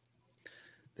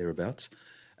 thereabouts.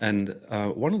 And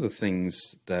one of the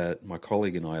things that my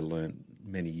colleague and I learned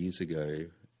many years ago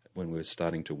when we were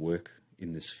starting to work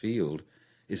in this field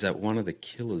is that one of the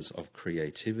killers of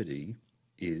creativity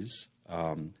is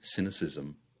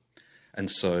cynicism. And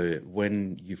so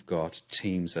when you've got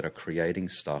teams that are creating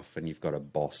stuff and you've got a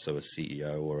boss or a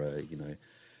CEO or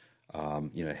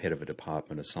a head of a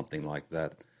department or something like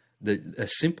that, the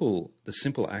simple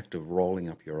act of rolling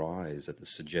up your eyes at the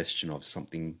suggestion of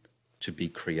something to be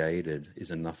created is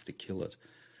enough to kill it.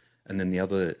 And then the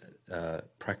other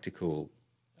practical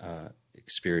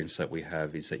experience that we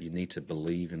have is that you need to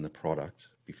believe in the product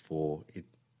before it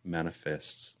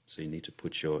manifests. So you need to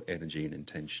put your energy and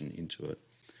intention into it.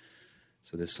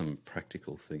 So there's some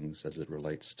practical things as it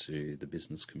relates to the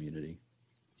business community.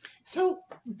 So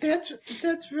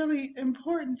that's really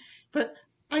important. But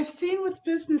I've seen with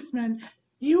businessmen,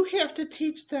 you have to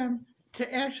teach them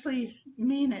to actually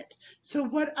mean it. So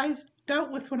what I've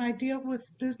dealt with when I deal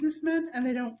with businessmen and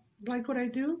they don't like what I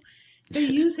do, they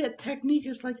use that technique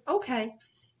as like, okay,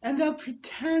 and they'll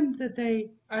pretend that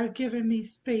they are giving me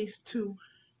space to,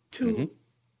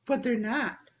 but they're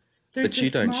not. They're But you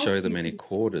just don't show them any mouthpiecing.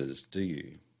 quarters, do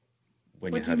you?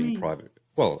 When What you're do you having mean? private,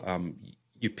 well,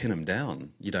 you pin them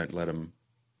down. You don't let them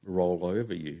roll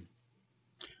over you.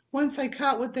 Once I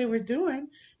caught what they were doing,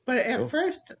 but at Sure.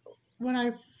 first, when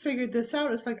I figured this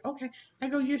out, it's like, okay, I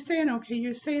go, you're saying okay,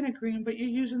 you're saying agreeing, but you're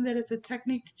using that as a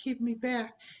technique to keep me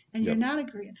back, and you're Yep. not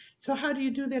agreeing. So how do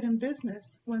you do that in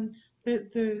business when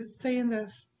they're saying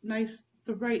the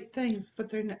right things, but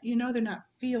they're not, they're not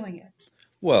feeling it?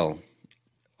 Well,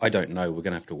 I don't know. We're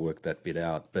going to have to work that bit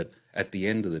out. But at the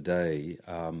end of the day,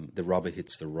 the rubber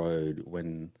hits the road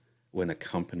when a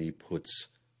company puts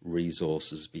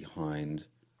resources behind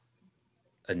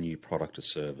a new product or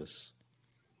service.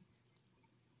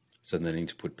 So they need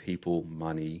to put people,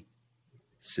 money,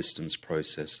 systems,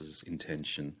 processes,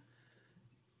 intention.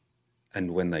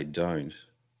 And when they don't,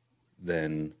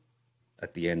 then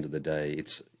at the end of the day,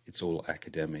 it's all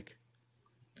academic.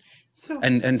 So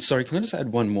And sorry, can I just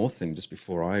add one more thing just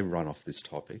before I run off this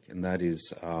topic? And that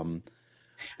is are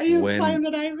you implying when,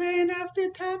 that I ran off the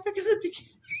topic at the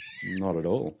not at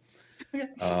all,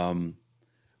 beginning?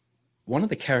 one of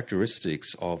the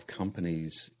characteristics of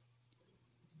companies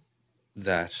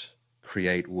that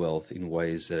create wealth in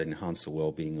ways that enhance the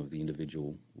well-being of the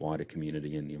individual, wider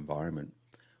community, and the environment.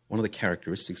 One of the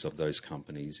characteristics of those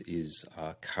companies is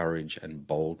courage and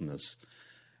boldness.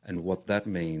 And what that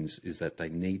means is that they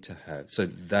need to have, so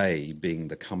they being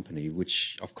the company,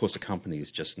 which of course a company is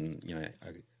just a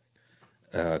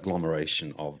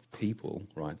agglomeration of people,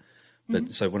 right?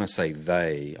 But so when I say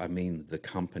they, I mean the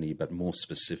company, but more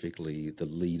specifically the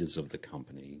leaders of the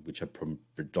company, which are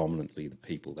predominantly the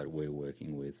people that we're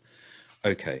working with.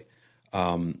 Okay,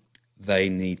 they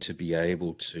need to be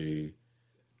able to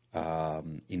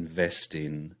invest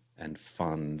in and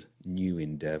fund new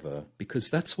endeavor because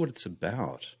that's what it's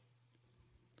about.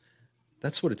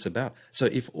 That's what it's about. So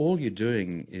if all you're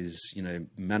doing is,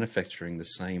 manufacturing the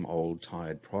same old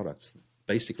tired products,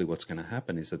 basically what's going to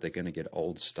happen is that they're going to get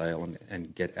old, stale,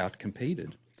 and get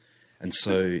out-competed. And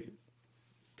so,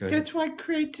 go ahead. That's why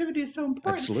creativity is so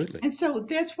important. Absolutely. And so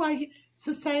that's why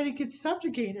society gets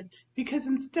subjugated because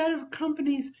instead of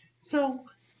companies, so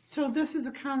this is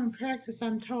a common practice,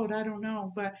 I'm told, I don't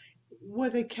know, but where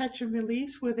they catch and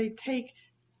release, where they take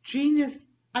genius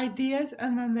ideas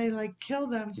and then they like kill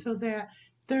them so that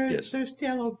Yes. their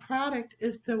stale old product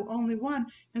is the only one.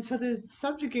 And so they're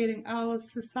subjugating all of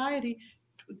society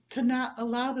to not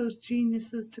allow those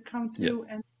geniuses to come Yeah. through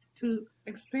and to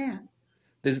expand.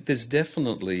 There's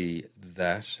definitely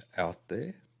that out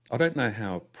there. I don't know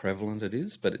how prevalent it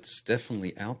is, but it's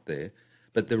definitely out there.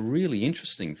 But the really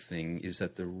interesting thing is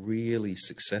that the really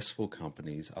successful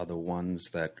companies are the ones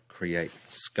that create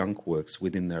skunk works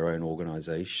within their own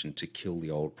organization to kill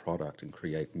the old product and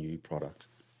create new product.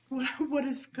 What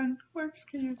is skunk works?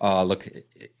 Can you? Look,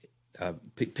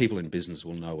 people in business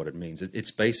will know what it means.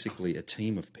 It's basically a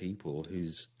team of people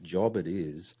whose job it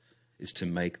is to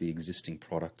make the existing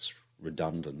products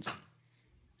redundant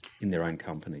in their own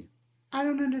company. I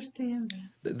don't understand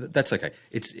that. That's okay.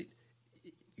 It's No,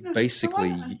 go on.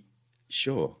 basically,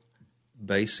 sure,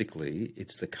 basically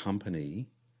it's the company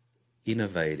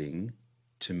innovating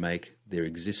to make their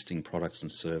existing products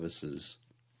and services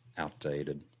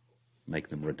outdated, make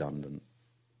them redundant.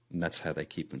 And that's how they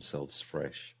keep themselves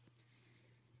fresh.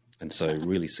 And so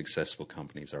really successful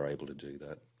companies are able to do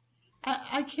that.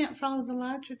 I can't follow the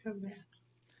logic of that.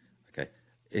 Okay.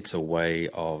 It's a way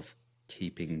of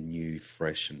keeping new,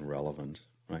 fresh, and relevant.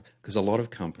 right? Because a lot of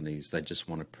companies, they just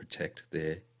want to protect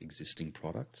their existing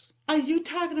products. Are you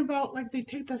talking about like they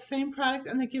take the same product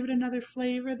and they give it another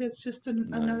flavor that's just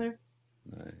No, another?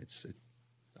 no,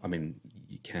 I mean,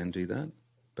 you can do that,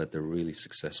 but the really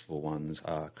successful ones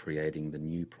are creating the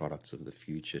new products of the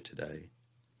future today.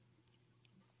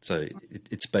 So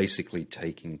it's basically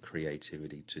taking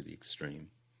creativity to the extreme.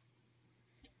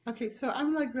 Okay, so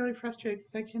I'm like really frustrated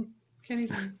because I can't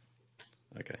even.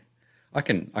 Okay, I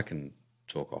can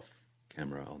talk off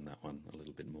camera on that one a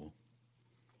little bit more.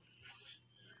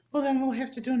 Well, then we'll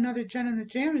have to do another Jen and the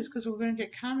Jammies because we're going to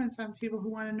get comments on people who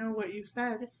want to know what you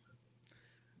said.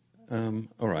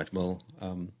 All right, well,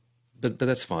 but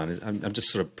that's fine. I'm just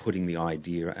sort of putting the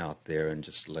idea out there and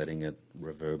just letting it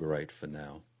reverberate for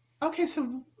now. Okay,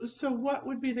 so what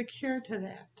would be the cure to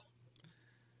that?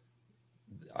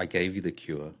 I gave you the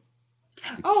cure.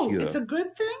 The Oh, it's cure, a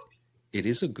good thing? it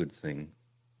is a good thing.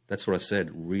 That's what I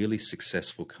said. Really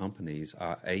successful companies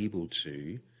are able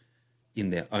to, in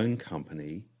their own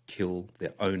company, kill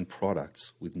their own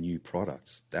products with new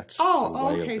products. That's the Oh,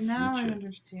 way of okay, the now I future.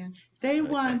 understand. They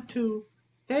Okay. want to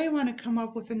they want to come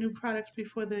up with the new products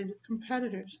before the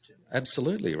competitors do.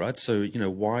 Absolutely, right? So,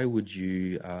 why would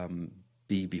you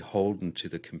be beholden to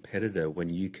the competitor when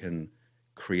you can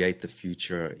create the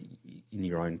future in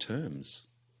your own terms?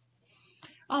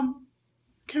 Um,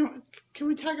 can can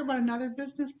we talk about another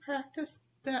business practice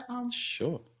that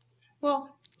Sure.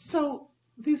 well, so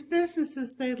these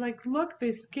businesses they like look,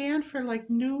 they scan for like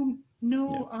new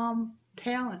Yeah.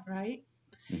 talent, right?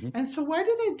 Hmm. And so why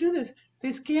do they do this?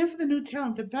 They scan for the new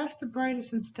talent, the best, the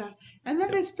brightest and stuff. And then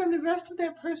Yeah. they spend the rest of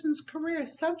that person's career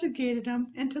subjugating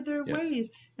them into their Yeah.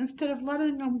 ways instead of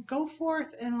letting them go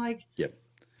forth and like, Yeah.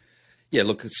 Yeah.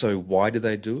 Look, so why do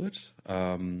they do it?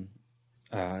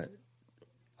 Uh,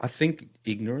 I think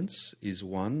ignorance is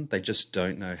one. They just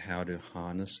don't know how to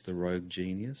harness the rogue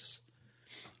genius.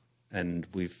 And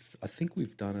I think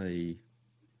we've done a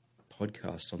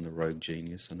podcast on the rogue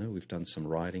genius. I know we've done some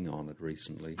writing on it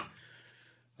recently.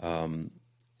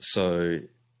 So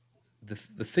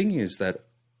the thing is that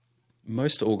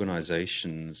most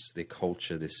organizations, their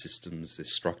culture, their systems, their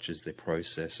structures, their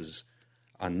processes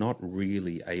are not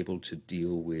really able to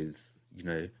deal with,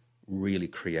 really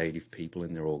creative people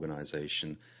in their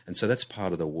organization. And so that's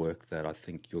part of the work that I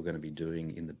think you're going to be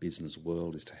doing in the business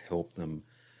world is to help them,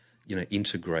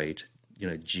 integrate,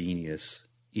 genius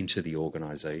into the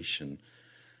organization.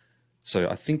 So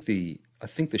I think the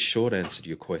short answer to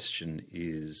your question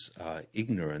is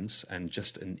ignorance and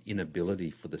just an inability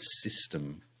for the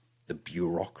system, the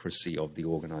bureaucracy of the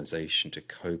organization to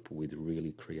cope with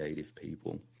really creative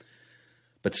people.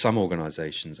 But some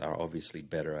organizations are obviously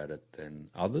better at it than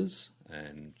others,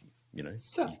 and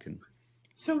so you can.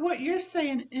 so what you're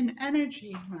saying in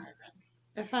energy, Marvin,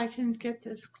 if I can get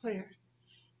this clear,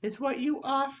 is what you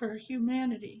offer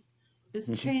humanity is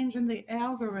Mhm. changing the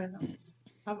algorithms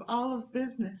of all of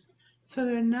business so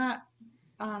they're not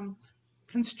um,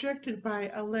 constricted by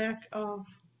a lack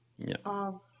Yeah,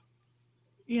 of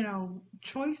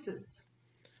choices.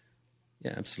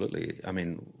 yeah, absolutely. I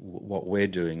mean, what we're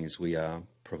doing is we are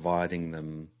providing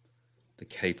them the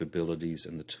capabilities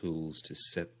and the tools to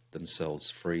set themselves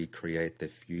free, create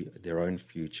their own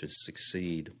futures,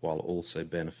 succeed while also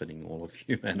benefiting all of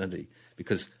humanity.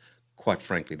 Because, quite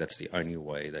frankly, that's the only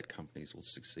way that companies will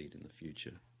succeed in the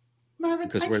future. Marvin,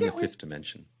 Because we're in the fifth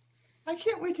dimension. I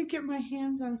can't wait to get my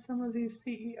hands on some of these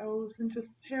CEOs and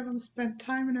just have them spend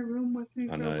time in a room with me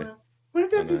I for a know, while.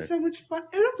 Wouldn't I that be know. so much fun?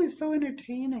 It'll be so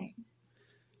entertaining.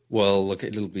 Well, look,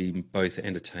 it'll be both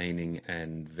entertaining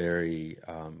and very.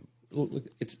 Look,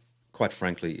 it's quite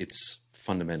frankly, it's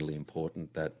fundamentally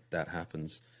important that that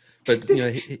happens. But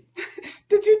Did you,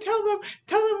 did you tell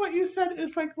them what you said?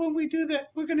 Is like when we do that,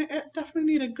 we're gonna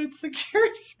definitely need a good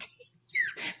security team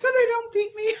so they don't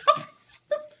beat me up.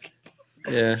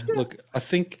 yeah. Look, Yes.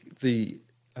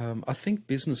 I think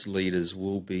business leaders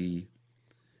will be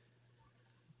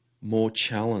more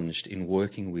challenged in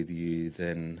working with you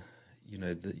than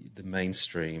the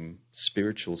mainstream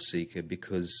spiritual seeker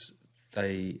because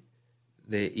they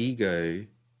their ego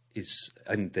is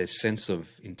and their sense of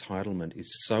entitlement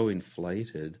is so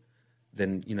inflated,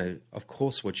 then of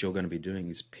course what you're going to be doing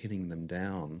is pinning them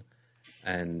down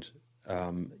and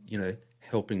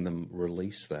helping them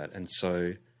release that. And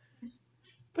so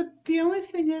But the only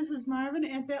thing is Marvin,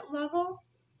 at that level,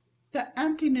 the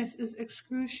emptiness is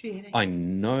excruciating. I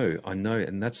know,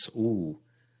 and that's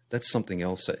something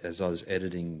else as I was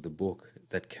editing the book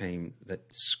that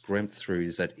screamed through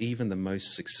is that even the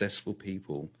most successful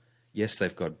people, yes,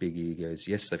 they've got big egos,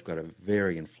 yes, they've got a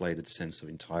very inflated sense of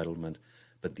entitlement,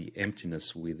 but the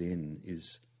emptiness within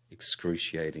is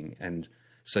excruciating. And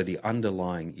So the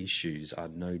underlying issues are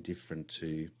no different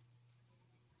to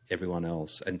everyone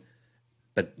else.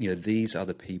 But these are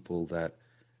the people that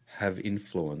have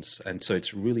influence, and so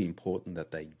it's really important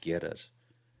that they get it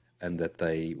and that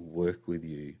they work with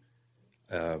you.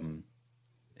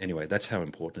 Anyway, that's how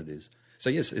important it is. So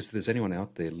yes, if there's anyone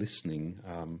out there listening,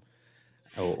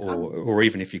 or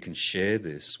even if you can share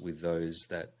this with those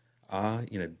that are,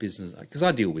 business, because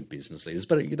I deal with business leaders,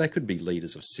 but they could be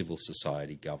leaders of civil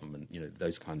society, government,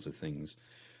 those kinds of things,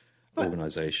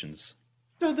 organizations.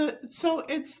 So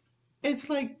it's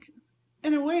like,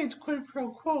 in a way, it's quid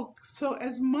pro quo. So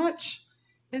as much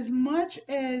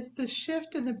as the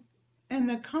shift in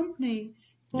the company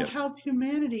will help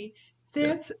humanity,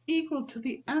 that's equal to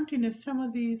the emptiness some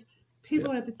of these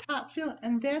people at the top feel,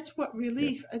 and that's what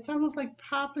relief. It's almost like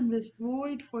popping this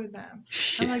void for them,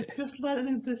 and like just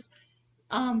letting this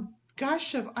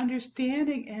gush of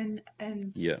understanding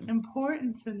and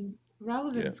importance and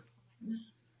relevance.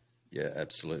 Yeah,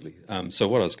 absolutely. So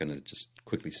what I was going to just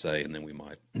quickly say, and then we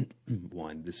might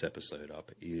wind this episode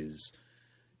up, is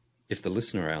if the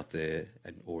listener out there,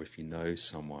 or if you know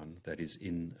someone that is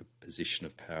in a position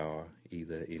of power,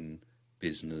 either in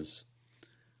business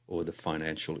or the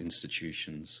financial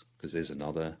institutions, because there's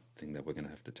another thing that we're going to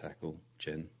have to tackle,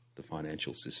 Jen, the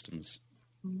financial systems.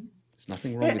 Mm-hmm. There's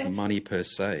nothing wrong with money per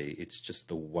se. It's just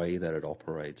the way that it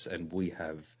operates, and we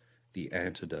have the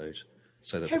antidote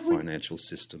so that the financial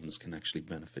systems can actually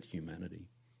benefit humanity.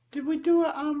 Did we do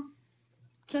a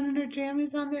Jen or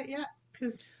Jammies on that yet?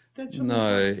 Because that's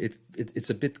really it's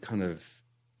a bit kind of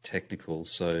technical.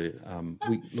 So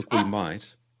we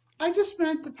might. I just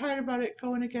meant the part about it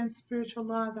going against spiritual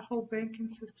law, the whole banking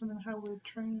system, and how we're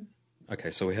trained.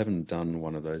 Okay, so we haven't done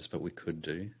one of those, but we could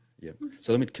do. Yeah.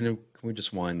 So can we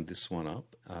just wind this one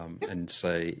up and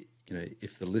say,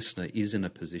 if the listener is in a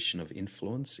position of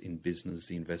influence in business,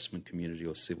 the investment community,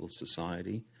 or civil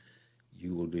society,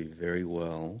 you will do very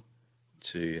well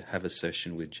to have a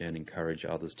session with Jen, encourage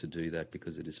others to do that,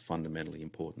 because it is fundamentally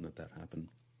important that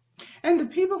happen. And the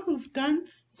people who've done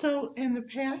so in the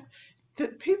past, the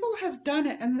people have done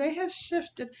it and they have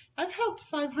shifted. I've helped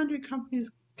 500 companies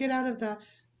get out of the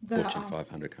Fortune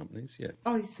 500 companies, yeah.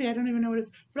 Oh, you see, I don't even know what it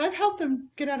is. But I've helped them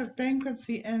get out of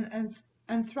bankruptcy and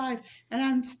thrive, and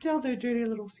I'm still their dirty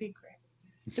little secret.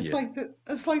 It's like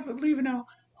leaving a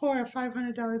whore a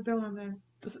 $500 bill on the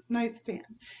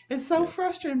nightstand. It's so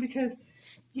frustrating because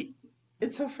I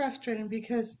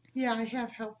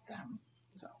have helped them.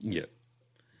 So yeah.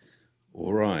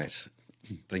 All right.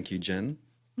 Thank you, Jen.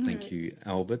 Thank you,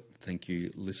 Albert. Thank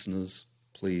you, listeners.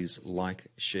 Please like,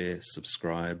 share,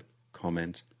 subscribe,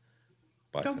 comment.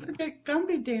 Bye. Don't forget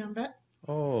Gumby, damn it.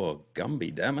 Oh,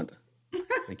 Gumby, damn it.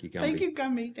 Thank you, Gumby. Thank you,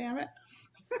 Gumby, damn it.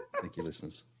 Thank you,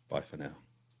 listeners. Bye for now.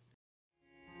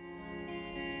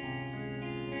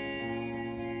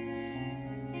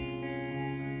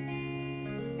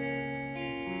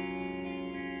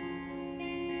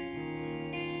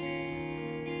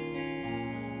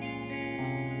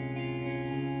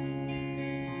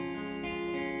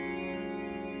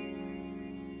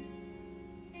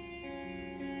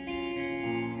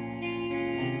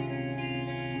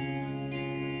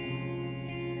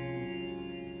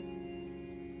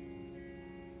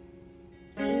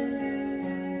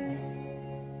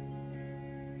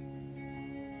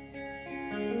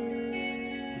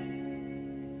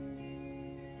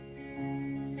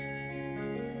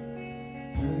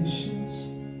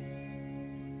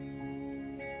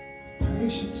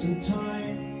 Patience and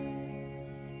time,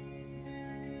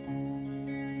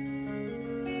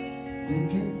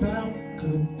 thinking about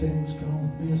good things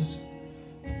gonna miss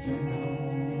within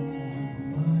our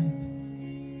mind.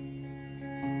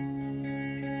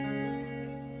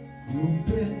 You've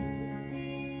been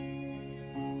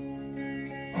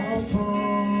off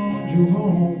on your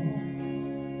own,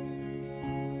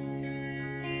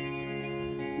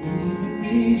 leaving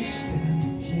me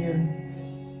standing here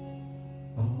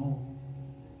alone.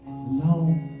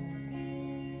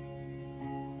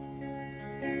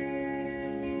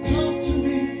 Talk to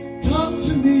me, talk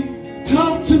to me,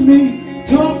 talk to me,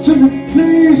 talk to me,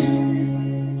 please.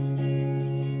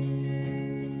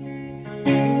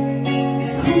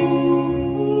 Ooh,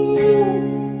 ooh,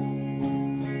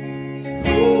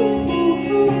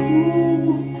 ooh,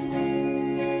 ooh.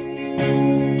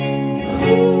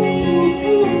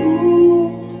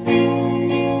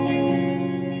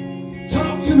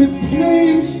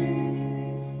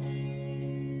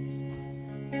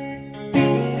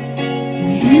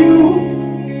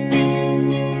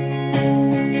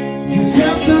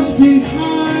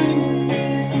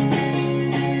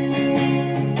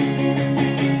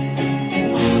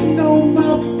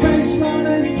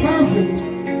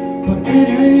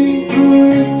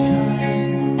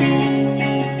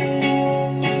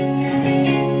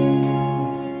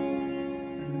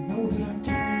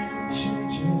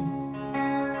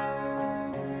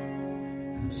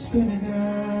 spinning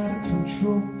out of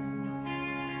control.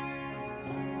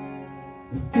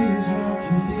 It feels like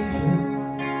you're leaving.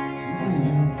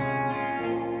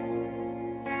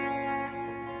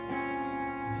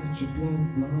 Let your blood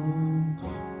run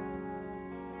cold.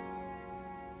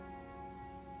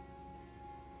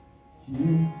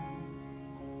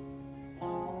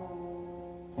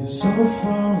 You're so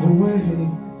far away.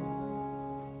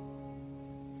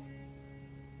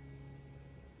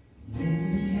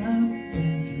 Lately I'm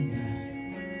thinking that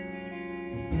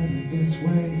we're better this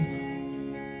way.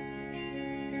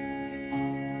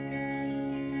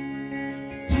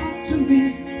 Talk to me,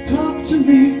 talk to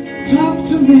me, talk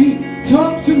to me,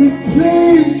 talk to me, please.